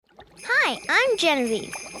Hi, I'm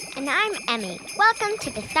Genevieve. And I'm Emmy. Welcome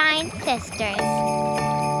to the Science Sisters.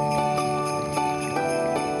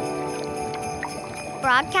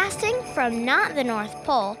 Broadcasting from not the North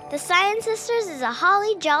Pole, the Science Sisters is a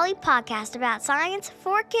holly jolly podcast about science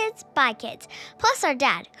for kids by kids, plus our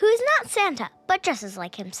dad, who is not Santa, but dresses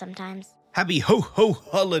like him sometimes. Happy ho-ho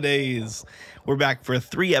holidays! We're back for a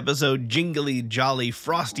 3-episode jingly, jolly,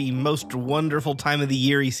 frosty, most wonderful time of the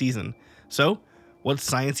yeary season. So, what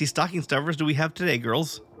sciencey stocking stuffers do we have today,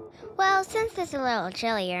 girls? Well, since it's a little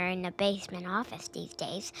chillier in the basement office these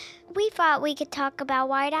days, we thought we could talk about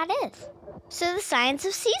why that is. So the science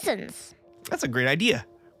of seasons. That's a great idea.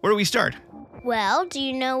 Where do we start? Well, do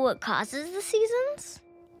you know what causes the seasons?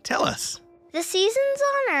 Tell us. The seasons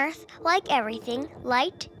on Earth, like everything,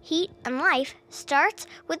 light, heat, and life, starts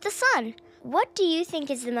with the sun. What do you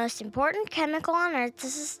think is the most important chemical on Earth to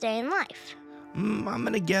sustain life? I'm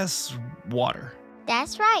gonna guess water.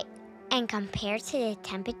 That's right. And compared to the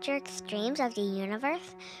temperature extremes of the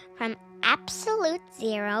universe, from absolute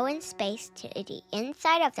zero in space to the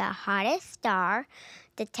inside of the hottest star,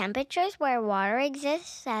 the temperatures where water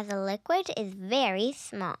exists as a liquid is very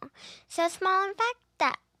small. So small, in fact,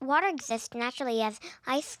 that water exists naturally as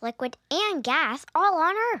ice, liquid, and gas all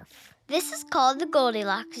on Earth. This is called the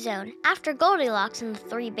Goldilocks zone, after Goldilocks and the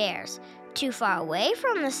Three Bears. Too far away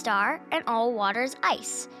from the star, and all water is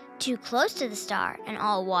ice. Too close to the star, and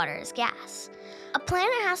all water is gas. A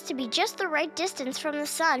planet has to be just the right distance from the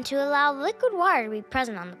sun to allow liquid water to be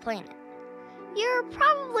present on the planet. You're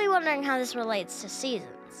probably wondering how this relates to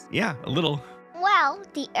seasons. Yeah, a little. Well,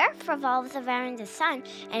 the Earth revolves around the sun,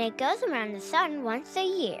 and it goes around the sun once a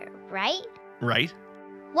year, right? Right?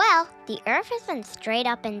 Well, the Earth isn't straight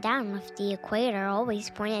up and down with the equator always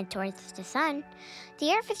pointed towards the sun.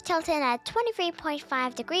 The Earth is tilted at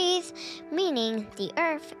 23.5 degrees, meaning the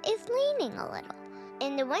Earth is leaning a little.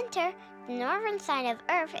 In the winter, the northern side of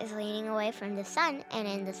Earth is leaning away from the sun, and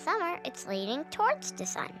in the summer, it's leaning towards the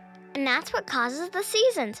sun. And that's what causes the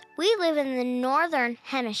seasons. We live in the northern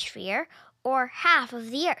hemisphere, or half of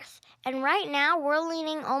the Earth. And right now, we're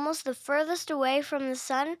leaning almost the furthest away from the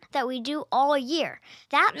sun that we do all year.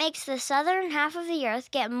 That makes the southern half of the Earth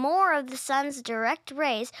get more of the sun's direct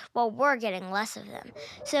rays while we're getting less of them.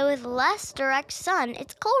 So with less direct sun,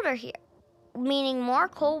 it's colder here, meaning more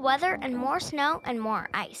cold weather and more snow and more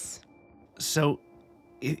ice. So,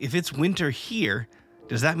 if it's winter here,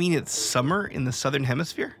 does that mean it's summer in the southern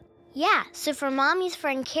hemisphere? Yeah, so for Mommy's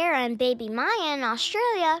friend Kara and baby Maya in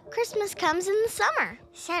Australia, Christmas comes in the summer.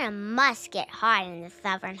 Santa must get hot in the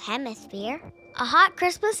southern hemisphere. A hot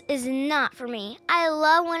Christmas is not for me. I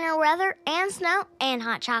love winter weather and snow and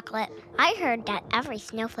hot chocolate. I heard that every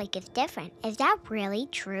snowflake is different. Is that really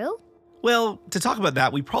true? Well, to talk about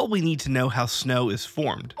that, we probably need to know how snow is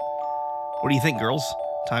formed. What do you think, girls?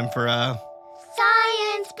 Time for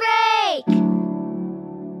Science break!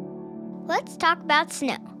 Let's talk about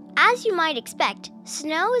snow. As you might expect,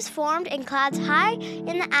 snow is formed in clouds high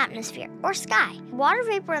in the atmosphere, or sky. Water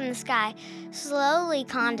vapor in the sky slowly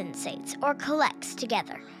condensates, or collects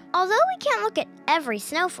together. Although we can't look at every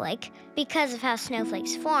snowflake, because of how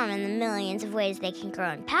snowflakes form and the millions of ways they can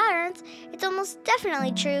grow in patterns, it's almost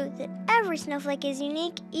definitely true that every snowflake is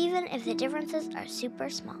unique, even if the differences are super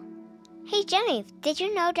small. Hey, Jenny, did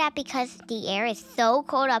you know that because the air is so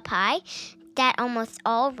cold up high, that almost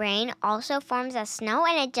all rain also forms as snow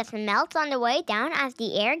and it just melts on the way down as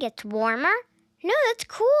the air gets warmer? No, that's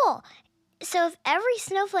cool. So if every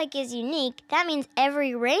snowflake is unique, that means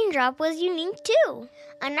every raindrop was unique too.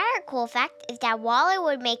 Another cool fact is that while it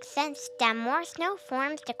would make sense that more snow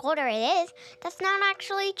forms the colder it is, that's not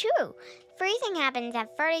actually true. Freezing happens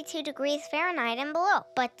at 32 degrees Fahrenheit and below,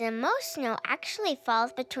 but the most snow actually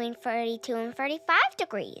falls between 32 and 35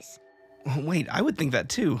 degrees. Wait, I would think that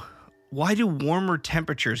too. Why do warmer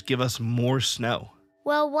temperatures give us more snow?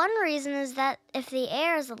 Well, one reason is that if the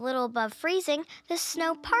air is a little above freezing, the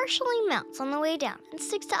snow partially melts on the way down and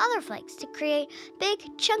sticks to other flakes to create big,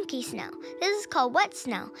 chunky snow. This is called wet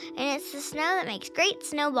snow, and it's the snow that makes great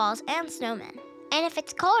snowballs and snowmen. And if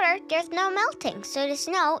it's colder, there's no melting, so the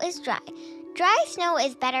snow is dry. Dry snow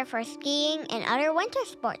is better for skiing and other winter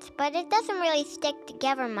sports, but it doesn't really stick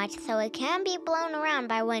together much, so it can be blown around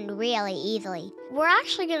by wind really easily. We're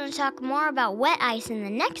actually going to talk more about wet ice in the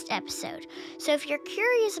next episode, so if you're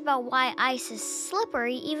curious about why ice is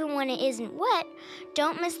slippery even when it isn't wet,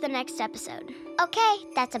 don't miss the next episode. Okay,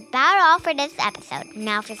 that's about all for this episode.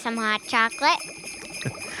 Now for some hot chocolate.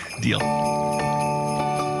 Deal.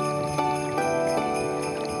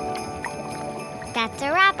 That's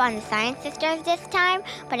a wrap on the Science Sisters this time,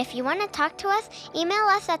 but if you want to talk to us, email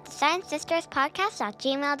us at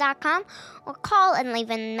thesciencesisterspodcast@gmail.com or call and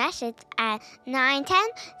leave a message at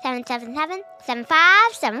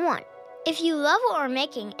 910-777-7571. If you love what we're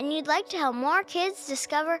making and you'd like to help more kids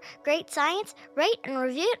discover great science, rate and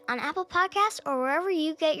review it on Apple Podcasts or wherever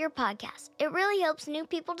you get your podcasts. It really helps new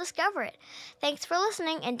people discover it. Thanks for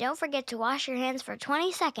listening, and don't forget to wash your hands for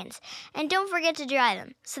 20 seconds. And don't forget to dry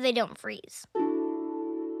them so they don't freeze.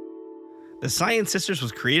 The Science Sisters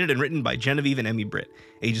was created and written by Genevieve and Emmy Britt,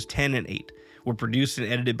 ages 10 and 8. Were produced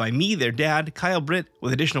and edited by me, their dad, Kyle Britt,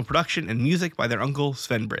 with additional production and music by their uncle,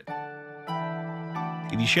 Sven Britt.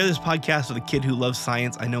 If you share this podcast with a kid who loves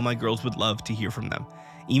science, I know my girls would love to hear from them.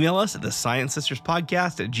 Email us at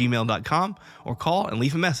thesciencesisterspodcast@gmail.com or call and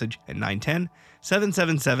leave a message at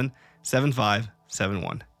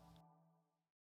 910-777-7571.